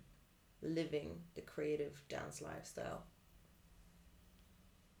London, living the creative dance lifestyle?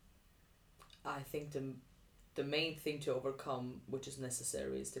 I think the main thing to overcome, which is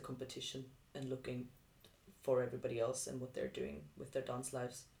necessary, is the competition and looking for everybody else and what they're doing with their dance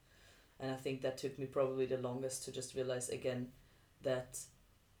lives. And I think that took me probably the longest to just realize again that,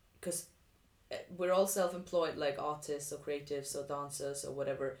 because we're all self-employed, like artists or creatives or dancers or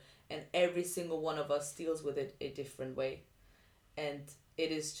whatever, and every single one of us deals with it a different way. And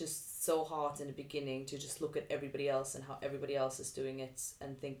it is just so hard in the beginning to just look at everybody else and how everybody else is doing it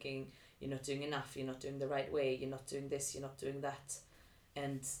and thinking you're not doing enough, you're not doing the right way, you're not doing this, you're not doing that.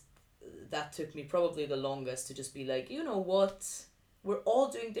 And that took me probably the longest to just be like, you know what? We're all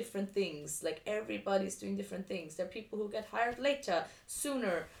doing different things. Like, everybody's doing different things. There are people who get hired later,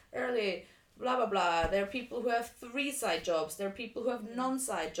 sooner, early, blah, blah, blah. There are people who have 3 side jobs. There are people who have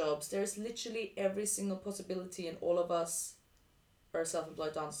non-side jobs. There's literally every single possibility, and all of us are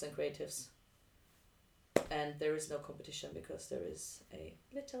self-employed dancers and creatives. And there is no competition because there is a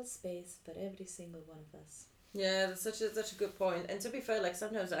little space for every single one of us. Yeah, that's such a good point. And to be fair, like,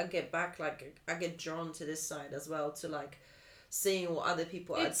 sometimes I get back, like, I get drawn to this side as well, to, like, seeing what other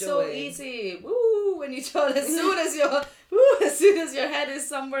people are doing. It's so easy. Woo! When you turn, as soon as your head is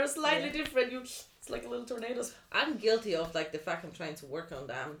somewhere slightly different, it's like a little tornado. I'm guilty of, like, the fact I'm trying to work on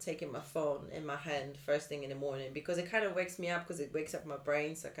that. I'm taking my phone in my hand first thing in the morning because it kind of wakes me up, because it wakes up my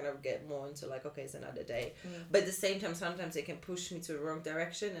brain, so I kind of get more into, like, okay, it's another day. But at the same time, sometimes it can push me to the wrong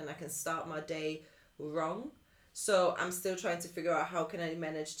direction and I can start my day wrong. So I'm still trying to figure out how can I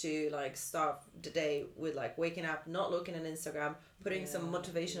manage to, like, start the day with, like, waking up, not looking at Instagram, putting some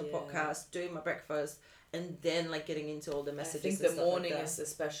motivational podcast, doing my breakfast, and then, like, getting into all the messages. I think the morning is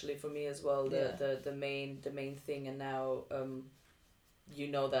especially for me as well the main thing. And now you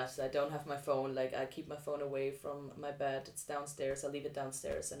know that I don't have my phone. Like, I keep my phone away from my bed. It's downstairs. I leave it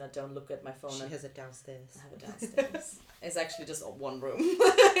downstairs and I don't look at my phone. She has it downstairs. I have it downstairs. It's actually just one room.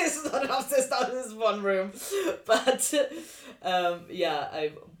 It's not upstairs, it's one room. But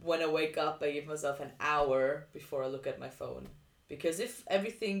when I wake up, I give myself an hour before I look at my phone. Because if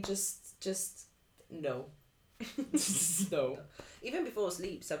everything just no. No. Even before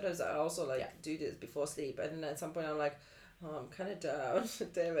sleep, sometimes I also, like, do this before sleep, and then at some point I'm like, oh, I'm kind of down.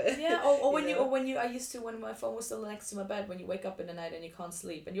 Damn it. Yeah, or when you I used to, when my phone was still next to my bed, when you wake up in the night and you can't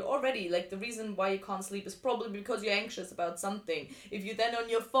sleep, and you're already, like, the reason why you can't sleep is probably because you're anxious about something. If you then on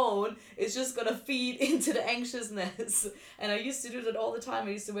your phone, it's just gonna feed into the anxiousness. And I used to do that all the time.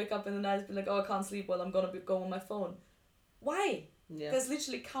 I used to wake up in the night and be like, oh, I can't sleep, well, I'm gonna go on my phone. Why? Yeah. That's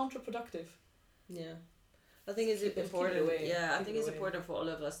literally counterproductive. Yeah. I think it's important. I think it's important for all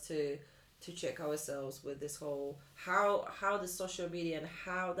of us to check ourselves with this whole how the social media and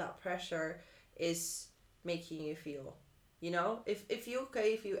how that pressure is making you feel. You know, if you're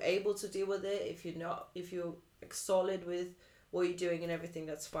okay, if you're able to deal with it, if you're like, solid with what you're doing and everything,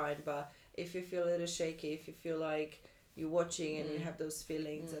 that's fine. But if you feel a little shaky, if you feel like you're watching and you have those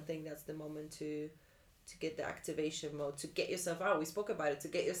feelings, I think that's the moment to get the activation mode, to get yourself out. We spoke about it, to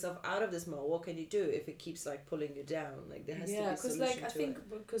get yourself out of this mode. What can you do if it keeps, like, pulling you down? Like, there has to be a solution, like, I think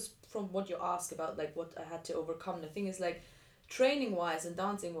because from what you ask about, like, what I had to overcome, the thing is, like, training wise and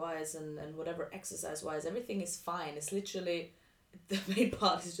dancing wise and whatever exercise wise, everything is fine. It's literally, the main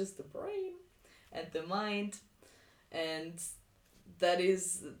part is just the brain and the mind, and that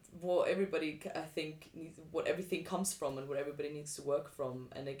is what everybody, I think, needs, what everything comes from and what everybody needs to work from.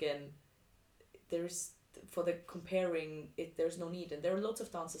 And again, there's, for the comparing it, there's no need. And there are lots of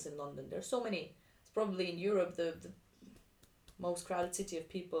dancers in London. There's so many. It's probably in Europe the most crowded city of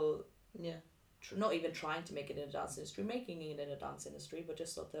people. Yeah. Not even trying to make it in the dance industry, making it in the dance industry, but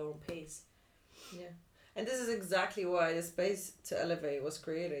just at their own pace. Yeah. And this is exactly why the Space to Elevate was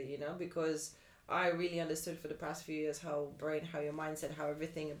created, you know, because I really understood for the past few years how your mindset, how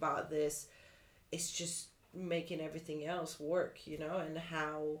everything about this is just making everything else work, you know, and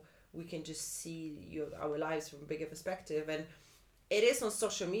how we can just see our lives from a bigger perspective. And it is on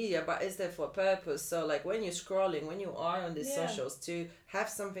social media, but it's there for a purpose. So, like, when you're scrolling, when you are on these socials, to have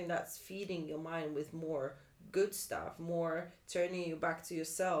something that's feeding your mind with more good stuff, more turning you back to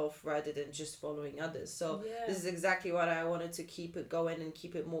yourself rather than just following others. So this is exactly what I wanted, to keep it going and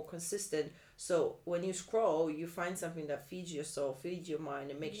keep it more consistent. So when you scroll, you find something that feeds your soul, feeds your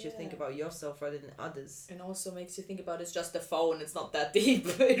mind, and makes you think about yourself rather than others. And also makes you think about, it's just a phone. It's not that deep.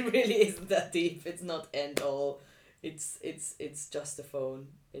 It really isn't that deep. It's not end all. It's just a phone.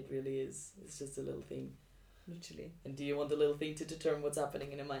 It really is. It's just a little thing. Literally. And do you want the little thing to determine what's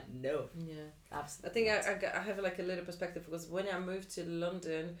happening in your mind? No. Yeah. Absolutely. I think I have like a little perspective because when I moved to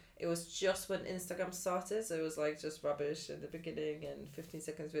London, it was just when Instagram started. So it was like just rubbish in the beginning and 15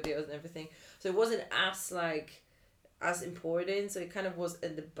 seconds videos and everything. So it wasn't as important. So it kind of was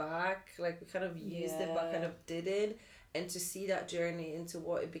in the back. Like we kind of used it, but kind of didn't. And to see that journey into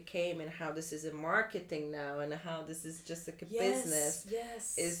what it became and how this is a marketing now and how this is just like a business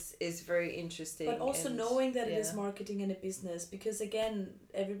is very interesting. But also knowing that it is marketing and a business, because again,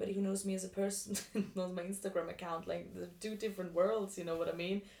 everybody who knows me as a person knows my Instagram account, like the two different worlds, you know what I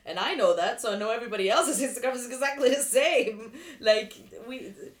mean? And I know that, so I know everybody else's Instagram is exactly the same. Like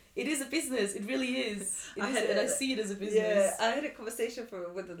it is a business. It really is. I see it as a business. Yeah, I had a conversation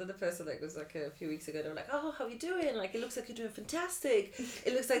with another person like it was like a few weeks ago. They were like, "Oh, how you doing? Like, it looks like you're doing fantastic.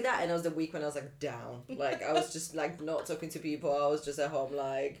 It looks like that." And it was the week when I was like down. Like I was just like not talking to people. I was just at home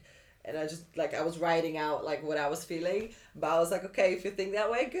like, and I just like I was writing out like what I was feeling. But I was like, okay, if you think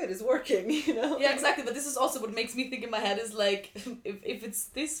that way, good, it's working. You know. Yeah, exactly. But this is also what makes me think in my head is like, if it's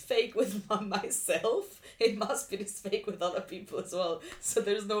this fake with myself, it must be this fake with other people as well. So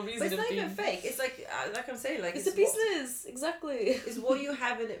there's no reason. But it's not even fake. It's like I'm saying, like it's a business. Exactly. It's what you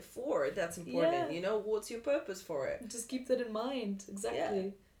have in it for that's important. Yeah. You know, what's your purpose for it? Just keep that in mind.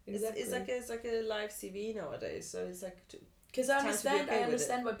 Exactly. Yeah. Exactly. It's like a live CV nowadays. So it's like. Because I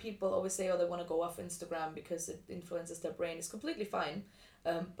understand why people always say, oh, they want to go off Instagram because it influences their brain. It's completely fine.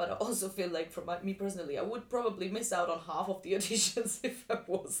 But I also feel like, for me personally, I would probably miss out on half of the auditions if I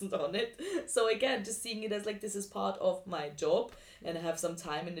wasn't on it. So again, just seeing it as like this is part of my job, and I have some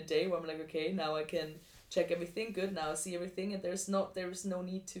time in the day where I'm like, okay, now I can check everything. Good, now I see everything, and there is no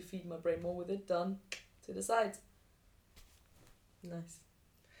need to feed my brain more with it. Done to the side. Nice.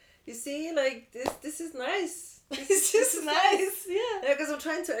 You see, like this is nice. It's just nice. Yeah. Because I'm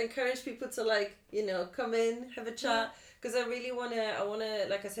trying to encourage people to like, you know, come in, have a chat. Because I really wanna,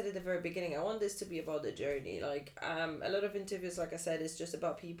 like I said at the very beginning, I want this to be about the journey. Like, a lot of interviews, like I said, is just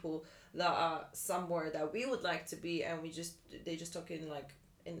about people that are somewhere that we would like to be, and they just talking like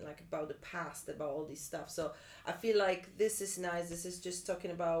about the past, about all this stuff. So I feel like this is nice. This is just talking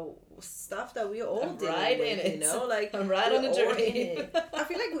about stuff that we all dealing with, you know, like I'm right on the journey. I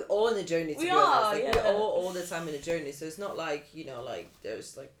feel like we're all in the journey. To be honest, like, we're all the time in the journey. So it's not like, you know, like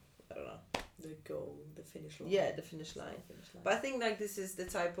there's like, I don't know, the goal, the finish line. Yeah, the finish line. But I think like this is the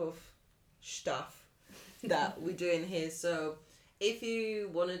type of stuff that we're doing here. So if you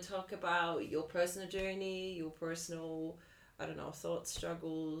want to talk about your personal journey, your personal, I don't know, thoughts,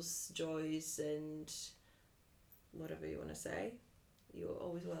 struggles, joys, and whatever you want to say, you're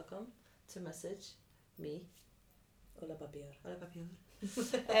always welcome to message me. Hola papier. Hola papier.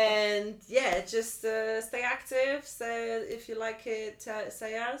 And yeah, just stay active. Say if you like it,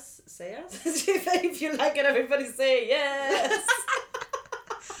 say us. If you like it, everybody say yes.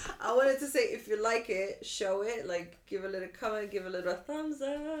 I wanted to say if you like it, show it. Like give a little comment, give a little thumbs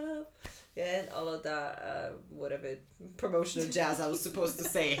up. Yeah, and all of that, whatever promotional jazz I was supposed to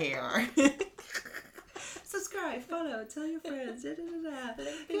say here. Subscribe, follow, tell your friends. Give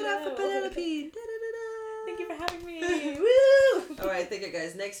it up for Penelope. Thank you for having me. Woo! Alright, thank you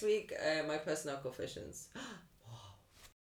guys. Next week, my personal coefficients.